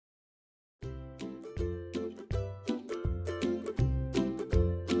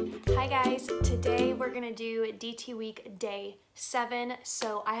guys, today we're gonna do DT week day 7.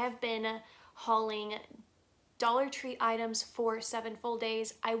 So I have been hauling Dollar Tree items for 7 full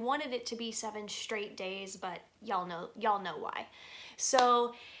days. I wanted it to be 7 straight days, but y'all know why.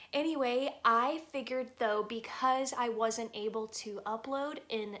 So anyway, I figured though, because I wasn't able to upload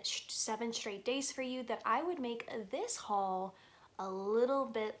in 7 straight days for you, that I would make this haul a little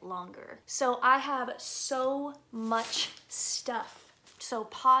bit longer. So I have so much stuff. So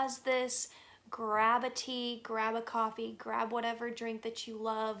pause this, grab a tea, grab a coffee, grab whatever drink that you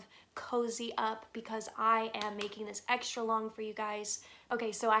love, cozy up, because I am making this extra long for you guys.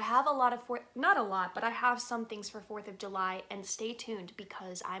 Okay, so I have a lot of, not a lot, but I have some things for 4th of July, and stay tuned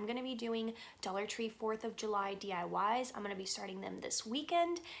because I'm gonna be doing Dollar Tree 4th of July DIYs. I'm gonna be starting them this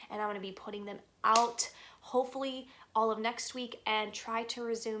weekend, and I'm gonna be putting them out hopefully all of next week and try to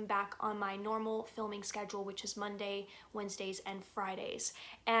resume back on my normal filming schedule, which is Monday, Wednesdays, and Fridays.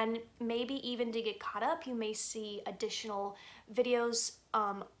 And maybe even to get caught up, you may see additional videos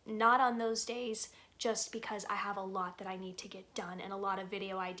not on those days, just because I have a lot that I need to get done and a lot of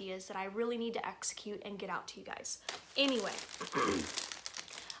video ideas that I really need to execute and get out to you guys. Anyway,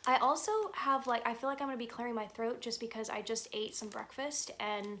 I also have I feel like I'm gonna be clearing my throat just because I just ate some breakfast,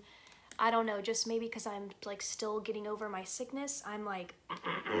 and I don't know, just maybe because I'm still getting over my sickness, I'm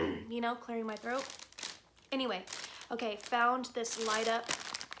you know, clearing my throat. Anyway, okay, found this light up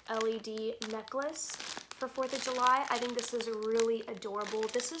LED necklace for 4th of July. I think this is really adorable.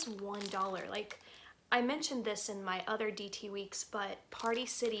 This is $1. I mentioned this in my other DT weeks, but Party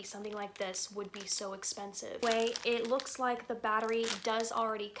City, something like this would be so expensive. Anyway, it looks like the battery does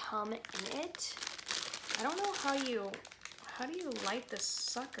already come in it. I don't know how do you light this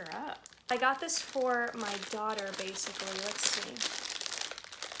sucker up? I got this for my daughter, basically. Let's see.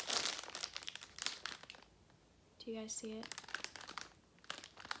 Do you guys see it?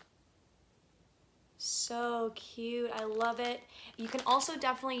 So cute. I love it. You can also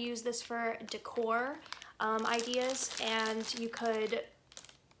definitely use this for decor ideas, and you could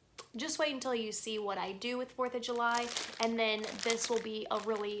just wait until you see what I do with 4th of July, and then this will be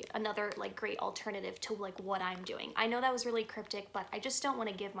another great alternative to what I'm doing. I know that was really cryptic, but I just don't want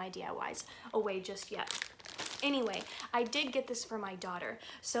to give my DIYs away just yet. Anyway, I did get this for my daughter.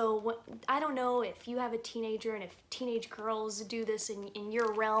 So I don't know if you have a teenager and if teenage girls do this in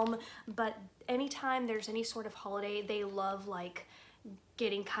your realm, but anytime there's any sort of holiday, they love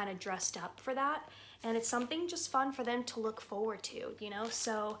getting kind of dressed up for that. And it's something just fun for them to look forward to, you know?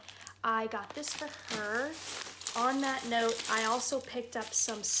 So I got this for her. On that note, I also picked up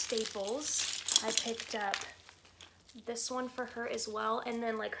some staples. I picked up this one for her as well. And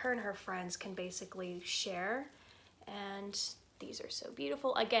then her and her friends can basically share. And these are so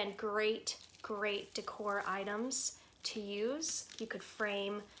beautiful. Again, great decor items to use. You could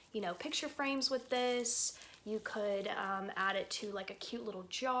frame, you know, picture frames with this. You could add it to a cute little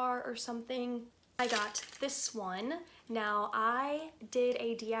jar or something. I got this one. Now, I did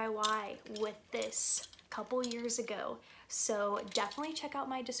a DIY with this a couple years ago, so definitely check out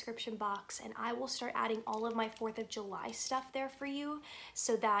my description box, and I will start adding all of my 4th of July stuff there for you,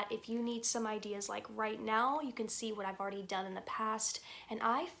 so that if you need some ideas right now, you can see what I've already done in the past. And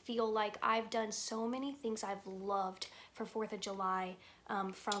I feel like I've done so many things I've loved for 4th of July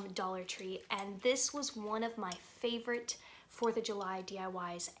from Dollar Tree, and this was one of my favorite 4th of July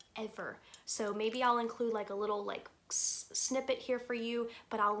DIYs ever. So maybe I'll include a little snippet here for you,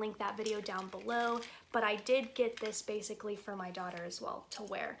 but I'll link that video down below. But I did get this basically for my daughter as well to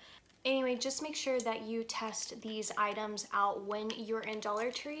wear. Anyway, just make sure that you test these items out when you're in Dollar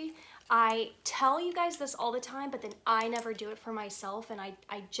Tree. I tell you guys this all the time, but then I never do it for myself, and I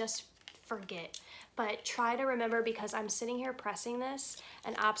just forget. But try to remember, because I'm sitting here pressing this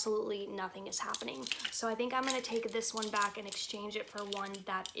and absolutely nothing is happening. So I think I'm gonna take this one back and exchange it for one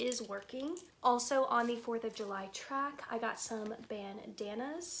that is working. Also on the 4th of July track, I got some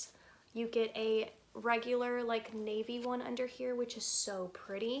bandanas. You get a regular navy one under here, which is so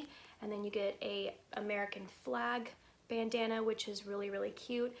pretty. And then you get a American flag bandana, which is really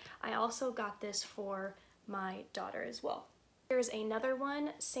cute. I also got this for my daughter as well. Here's another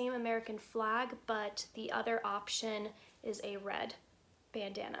one, same American flag, but the other option is a red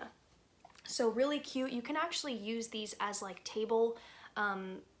bandana. So really cute. You can actually use these as table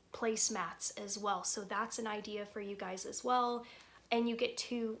placemats as well. So that's an idea for you guys as well. And you get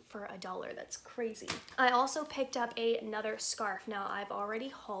 2 for $1. That's crazy. I also picked up another scarf. Now, I've already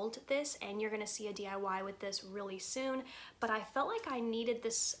hauled this, and you're gonna see a DIY with this really soon, but I felt like I needed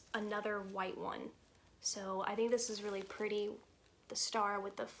another white one. So I think this is really pretty, the star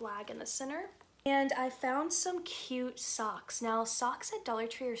with the flag in the center. And I found some cute socks. Now, socks at Dollar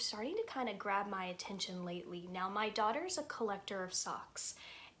Tree are starting to kind of grab my attention lately. Now, my daughter's a collector of socks,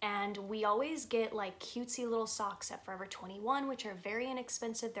 and we always get like cutesy little socks at Forever 21, which are very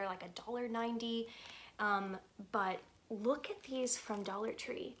inexpensive. They're like $1.90. But look at these from Dollar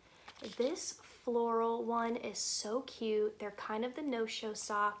Tree. This floral one is so cute. They're kind of the no-show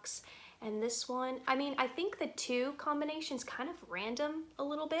socks. And this one, I mean, I think the two combinations kind of random a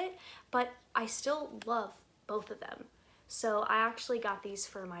little bit, but I still love both of them. So I actually got these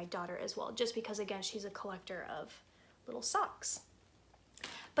for my daughter as well, just because, again, she's a collector of little socks.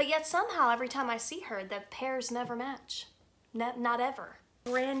 But yet somehow every time I see her, the pairs never match. Not ever.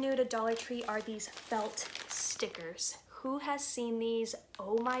 Brand new to Dollar Tree are these felt stickers. Who has seen these?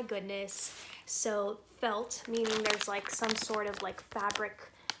 Oh my goodness. So felt, meaning there's like some sort of like fabric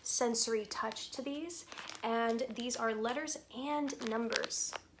sensory touch to these, and these are letters and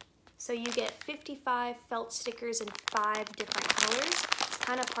numbers. So you get 55 felt stickers in 5 different colors. It's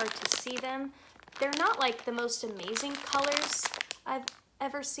kind of hard to see them. They're not like the most amazing colors I've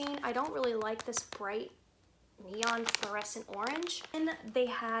ever seen. I don't really like this bright neon fluorescent orange. And they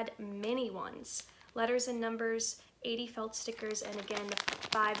had mini ones, letters and numbers, 80 felt stickers, and again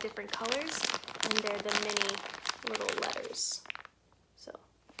 5 different colors, and they're the mini little letters. So,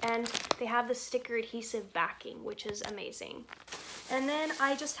 and they have the sticker adhesive backing, which is amazing. And then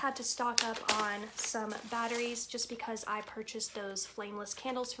I just had to stock up on some batteries just because I purchased those flameless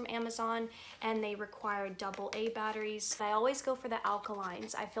candles from Amazon and they require AA batteries. I always go for the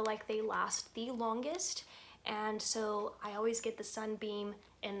alkalines. I feel like they last the longest, and so I always get the Sunbeam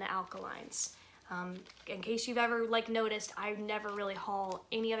and the alkalines. In case you've ever like noticed, I never really haul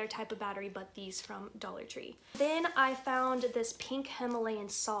any other type of battery but these from Dollar Tree. Then I found this pink Himalayan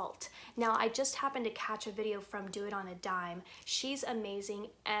salt. Now I just happened to catch a video from Do It on a Dime. She's amazing,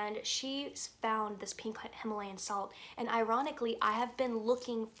 and she found this pink Himalayan salt, and ironically I have been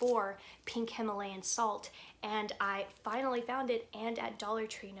looking for pink Himalayan salt, and I finally found it, and at Dollar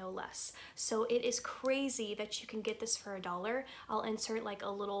Tree no less. So it is crazy that you can get this for $1. I'll insert like a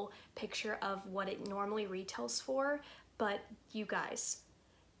little picture of what it normally retails for, but you guys,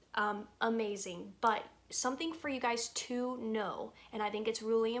 amazing. But something for you guys to know, and I think it's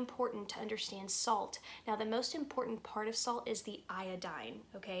really important to understand salt. Now the most important part of salt is the iodine,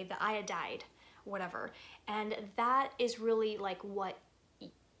 okay, the iodide, whatever, and that is really like what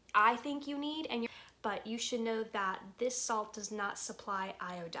I think you need. And but you should know that this salt does not supply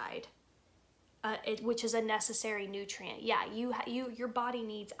iodide, which is a necessary nutrient. Yeah, your body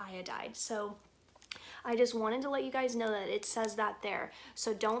needs iodide. So I just wanted to let you guys know that it says that there.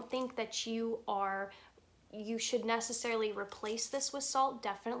 So don't think that you should necessarily replace this with salt.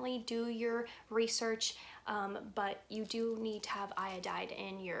 Definitely do your research, but you do need to have iodide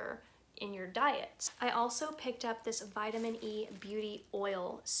in your diet. I also picked up this vitamin E beauty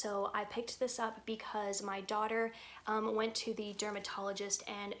oil. So I picked this up because my daughter went to the dermatologist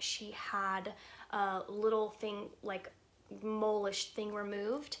and she had a little thing, like mole-ish thing,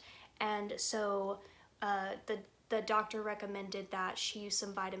 removed, and so the doctor recommended that she use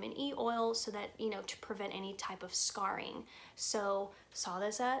some vitamin E oil so that, you know, to prevent any type of scarring. So saw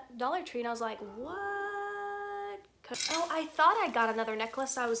this at Dollar Tree and I was like, what? Oh, I thought I got another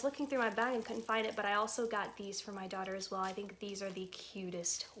necklace. I was looking through my bag and couldn't find it, but I also got these for my daughter as well. I think these are the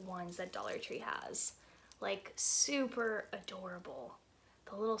cutest ones that Dollar Tree has. Like, super adorable.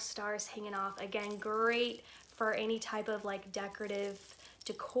 The little stars hanging off. Again, great for any type of like decorative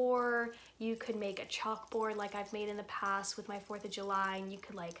decor. You could make a chalkboard like I've made in the past with my 4th of July, and you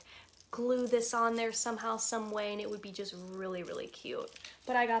could like glue this on there somehow, some way, and it would be just really, really cute.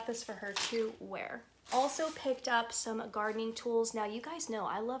 But I got this for her to wear. Also picked up some gardening tools. Now you guys know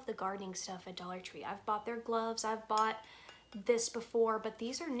I love the gardening stuff at Dollar Tree. I've bought their gloves, I've bought this before, but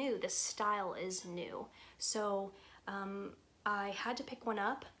these are new. This style is new. So I had to pick one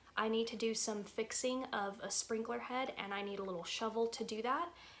up. I need to do some fixing of a sprinkler head, and I need a little shovel to do that.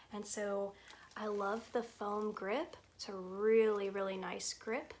 And so I love the foam grip. It's a really, really nice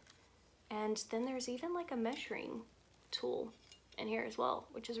grip. And then there's even like a measuring tool in here as well,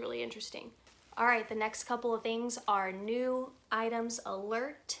 which is really interesting. All right, the next couple of things are new items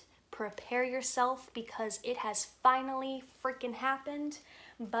alert. Prepare yourself because it has finally freaking happened.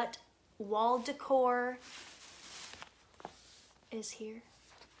 But wall decor is here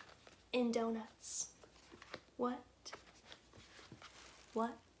in donuts. What?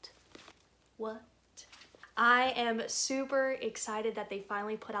 I am super excited that they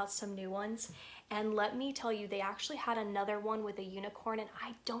finally put out some new ones. And let me tell you, they actually had another one with a unicorn, and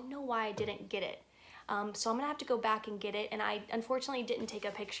I don't know why I didn't get it. So I'm gonna have to go back and get it, and I unfortunately didn't take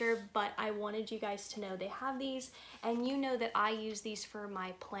a picture, but I wanted you guys to know they have these, and you know that I use these for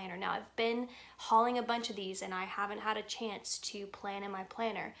my planner. Now I've been hauling a bunch of these and I haven't had a chance to plan in my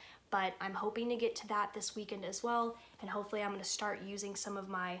planner, but I'm hoping to get to that this weekend as well, and hopefully I'm gonna start using some of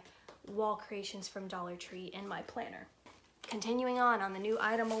my wall creations from Dollar Tree in my planner. Continuing on the new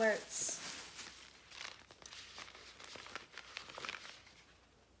item alerts.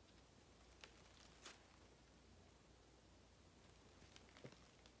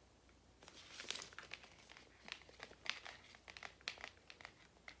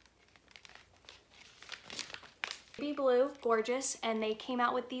 Baby blue, gorgeous, and they came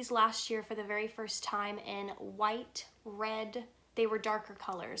out with these last year for the very first time in white, red. They were darker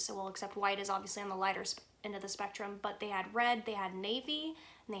colors, so well, except white is obviously on the lighter end of the spectrum, but they had red, they had navy,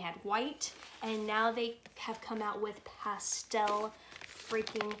 and they had white, and now they have come out with pastel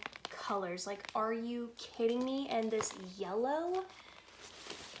freaking colors. Like, are you kidding me? And this yellow,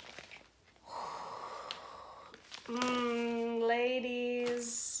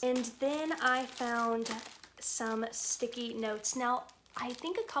 ladies. And then I found some sticky notes. Now, I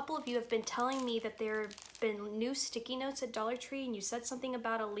think a couple of you have been telling me that there have been new sticky notes at Dollar Tree, and you said something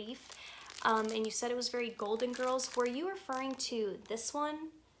about a leaf, and you said it was very Golden Girls. Were you referring to this one?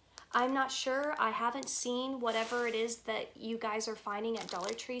 I'm not sure. I haven't seen whatever it is that you guys are finding at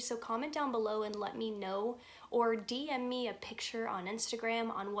Dollar Tree, so comment down below and let me know, or DM me a picture on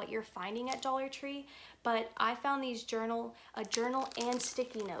Instagram on what you're finding at Dollar Tree. But I found these a journal and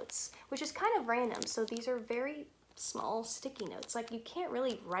sticky notes, which is kind of random. So these are very small sticky notes. Like, you can't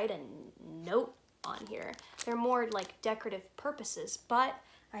really write a note on here. They're more like decorative purposes, but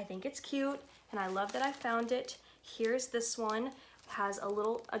I think it's cute and I love that I found it. Here's this one. It has a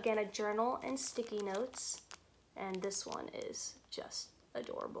little, again, a journal and sticky notes, and this one is just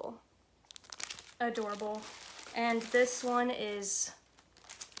adorable. Adorable. And this one is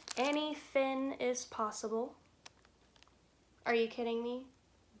anything is possible. Are you kidding me?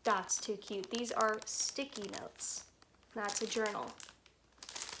 That's too cute. These are sticky notes. That's a journal.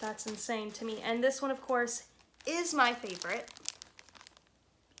 That's insane to me. And this one, of course, is my favorite.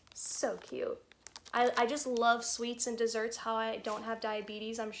 So cute. I just love sweets and desserts. How I don't have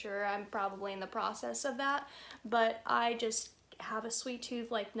diabetes, I'm sure I'm probably in the process of that, but I just have a sweet tooth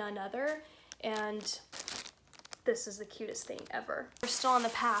like none other, and this is the cutest thing ever. We're still on the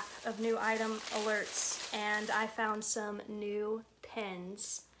path of new item alerts, and I found some new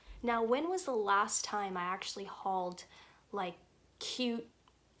pins. Now, when was the last time I actually hauled like cute,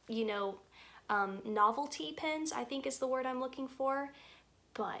 you know, novelty pins, I think is the word I'm looking for?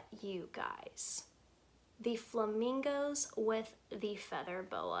 But you guys, the flamingos with the feather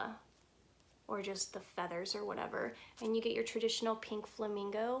boa, or just the feathers or whatever, and you get your traditional pink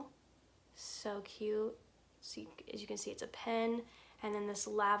flamingo. So cute. So as you can see, it's a pen, and then this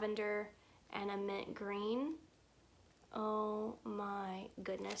lavender and a mint green. Oh my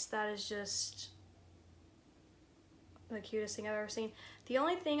goodness, that is just the cutest thing I've ever seen. The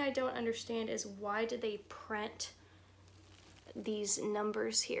only thing I don't understand is why did they print these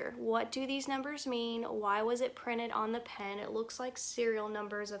numbers here? What do these numbers mean? Why was it printed on the pen? It looks like serial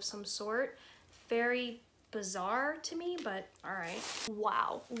numbers of some sort. Very bizarre to me, but all right.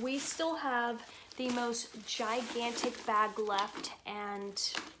 Wow, we still have the most gigantic bag left,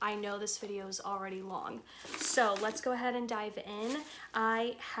 and I know this video is already long. So let's go ahead and dive in.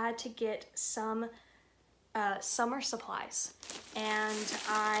 I had to get some summer supplies, and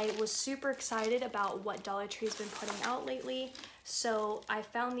I was super excited about what Dollar Tree has been putting out lately. So I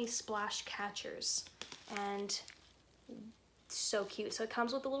found these splash catchers, and so cute. So it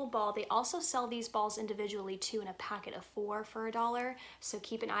comes with a little ball. They also sell these balls individually too, in a packet of 4 for $1. So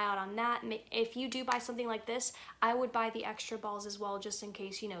keep an eye out on that. If you do buy something like this, I would buy the extra balls as well, just in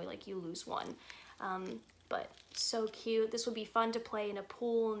case, you know, like you lose one. But so cute. This would be fun to play in a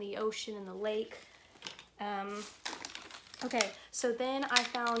pool, in the ocean, in the lake. Okay, so then I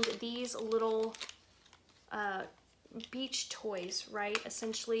found these little beach toys, right?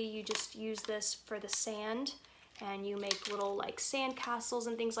 Essentially, you just use this for the sand, and you make little like sand castles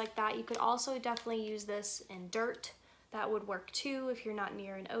and things like that. You could also definitely use this in dirt. That would work too if you're not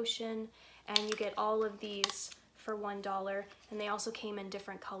near an ocean. And you get all of these for $1, and they also came in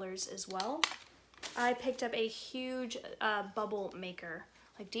different colors as well. I picked up a huge bubble maker.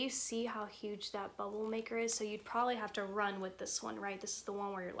 Like, do you see how huge that bubble maker is? So you'd probably have to run with this one, right? This is the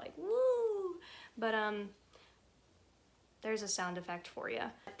one where you're like, woo! But there's a sound effect for you.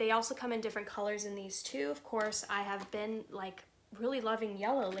 They also come in different colors in these too. Of course, I have been like really loving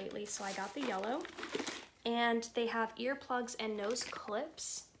yellow lately, so I got the yellow. And they have earplugs and nose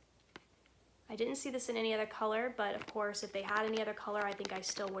clips. I didn't see this in any other color, but of course, if they had any other color, I think I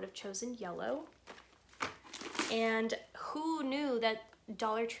still would have chosen yellow. And who knew that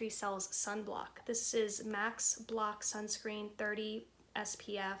Dollar Tree sells sunblock? This is Max Block Sunscreen 30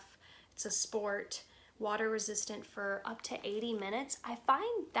 SPF. It's a sport, water resistant for up to 80 minutes. I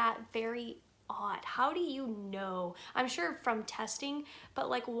find that very odd. How do you know? I'm sure from testing, but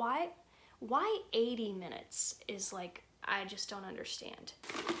like why 80 minutes is like, I just don't understand.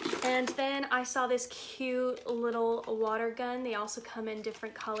 And then I saw this cute little water gun. They also come in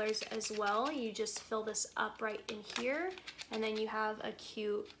different colors as well. You just fill this up right in here, and then you have a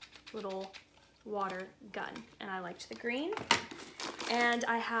cute little water gun. And I liked the green. And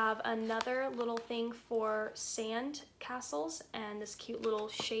I have another little thing for sand castles, and this cute little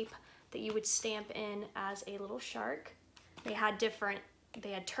shape that you would stamp in as a little shark. They had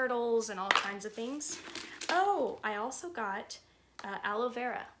turtles and all kinds of things. Oh, I also got aloe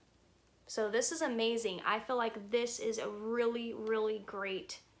vera. So this is amazing. I feel like this is a really, really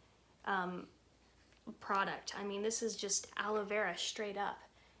great product. I mean, this is just aloe vera straight up.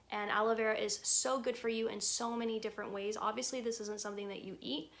 And aloe vera is so good for you in so many different ways. Obviously, this isn't something that you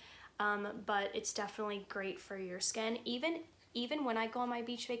eat, but it's definitely great for your skin. Even when I go on my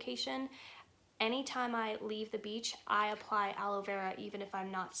beach vacation, anytime I leave the beach, I apply aloe vera even if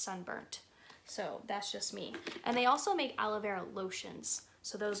I'm not sunburnt. So that's just me. And they also make aloe vera lotions,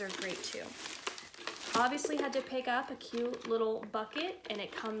 so those are great too. Obviously had to pick up a cute little bucket, and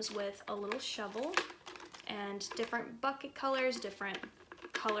it comes with a little shovel and different bucket colors, different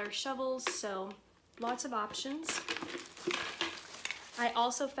color shovels, so lots of options. I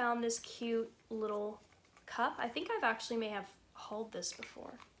also found this cute little cup. I think I've actually may have hauled this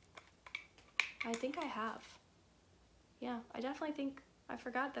before. I think I have. Yeah, I definitely think I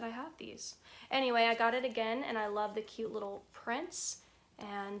forgot that I have these. Anyway, I got it again, and I love the cute little prints.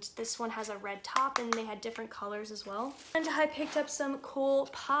 And this one has a red top, and they had different colors as well. And I picked up some cool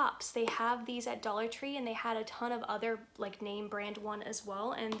pops. They have these at Dollar Tree, and they had a ton of other like name brand one as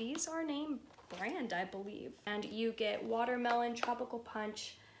well. And these are name brand, I believe. And you get watermelon, tropical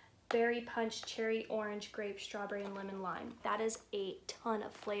punch, berry punch, cherry, orange, grape, strawberry, and lemon lime. That is a ton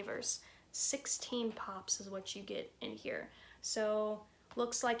of flavors. 16 pops is what you get in here. So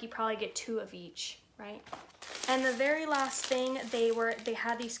looks like you probably get 2 of each, right? And the very last thing, they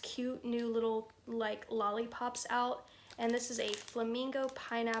had these cute new little like lollipops out, and this is a flamingo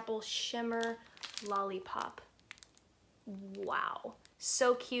pineapple shimmer lollipop. Wow,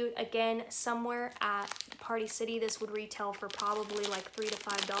 so cute. Again, somewhere at Party City this would retail for probably like $3 to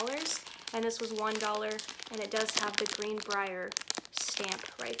 $5, and this was $1, and it does have the Greenbrier stamp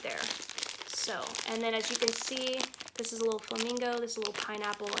right there. So, and then as you can see, this is a little flamingo, this is a little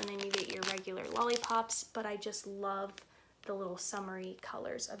pineapple, and then you get your regular lollipops, but I just love the little summery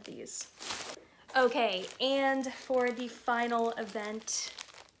colors of these. Okay, and for the final event,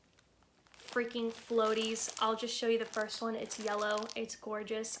 freaking floaties. I'll just show you the first one. It's yellow, it's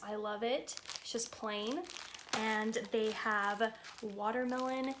gorgeous, I love it. It's just plain, and they have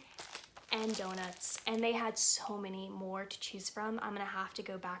watermelon and donuts, and they had so many more to choose from. I'm gonna have to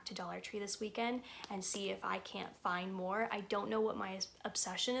go back to Dollar Tree this weekend and see if I can't find more. I don't know what my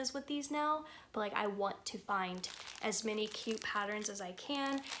obsession is with these now, but like I want to find as many cute patterns as I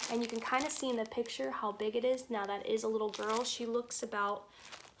can. And you can kind of see in the picture how big it is. Now that is a little girl. She looks about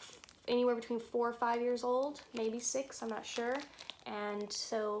anywhere between 4 or 5 years old, maybe 6, I'm not sure. And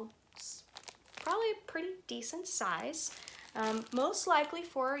so it's probably a pretty decent size. Most likely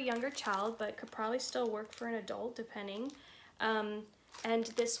for a younger child, but could probably still work for an adult depending. And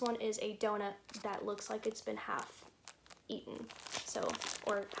this one is a donut that looks like it's been half eaten, so,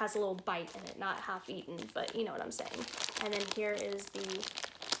 or has a little bite in it, not half eaten, but you know what I'm saying. And then here is the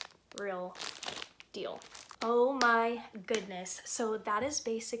real deal. Oh my goodness, so that is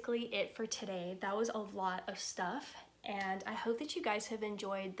basically it for today. That was a lot of stuff, and I hope that you guys have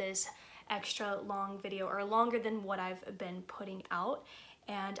enjoyed this extra long video, or longer than what I've been putting out.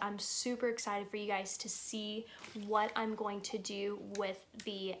 And I'm super excited for you guys to see what I'm going to do with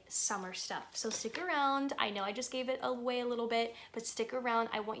the summer stuff. So stick around. I know I just gave it away a little bit, but stick around.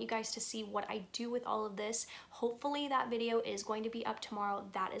 I want you guys to see what I do with all of this. Hopefully that video is going to be up tomorrow.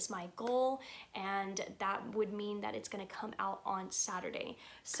 That is my goal, and that would mean that it's going to come out on Saturday.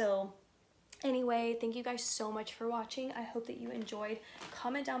 So anyway, thank you guys so much for watching. I hope that you enjoyed.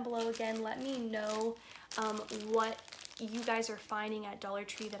 Comment down below again. Let me know what you guys are finding at Dollar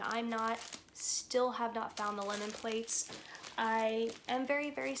Tree that I'm not. Still have not found the lemon plates. I am very,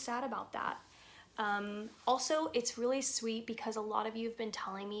 very sad about that. Also, it's really sweet because a lot of you have been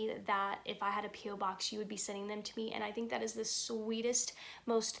telling me that if I had a P.O. box, you would be sending them to me, and I think that is the sweetest,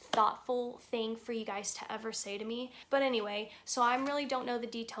 most thoughtful thing for you guys to ever say to me. But anyway, so I really don't know the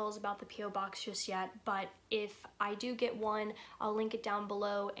details about the P.O. box just yet, but if I do get one, I'll link it down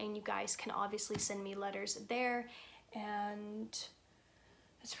below, and you guys can obviously send me letters there. And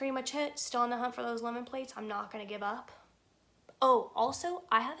that's pretty much it. Still on the hunt for those lemon plates. I'm not gonna give up. Oh, also,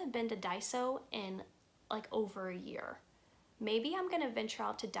 I haven't been to Daiso in like over a year. Maybe I'm gonna venture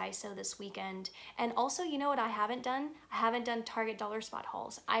out to Daiso this weekend. And also, you know what I haven't done? I haven't done Target dollar spot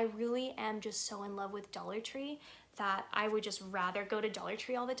hauls. I really am just so in love with Dollar Tree that I would just rather go to Dollar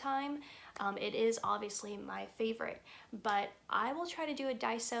Tree all the time. It is obviously my favorite, but I will try to do a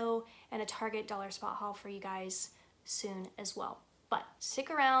Daiso and a Target dollar spot haul for you guys soon as well. But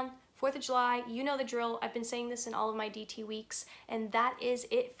stick around. 4th of July, you know the drill. I've been saying this in all of my DT weeks, and that is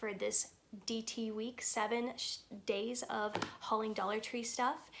it for this DT week, 7 days of hauling Dollar Tree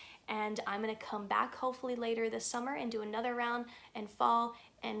stuff. And I'm gonna come back hopefully later this summer and do another round and fall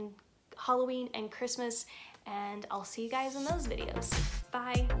and Halloween and Christmas, and I'll see you guys in those videos.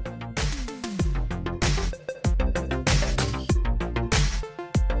 Bye.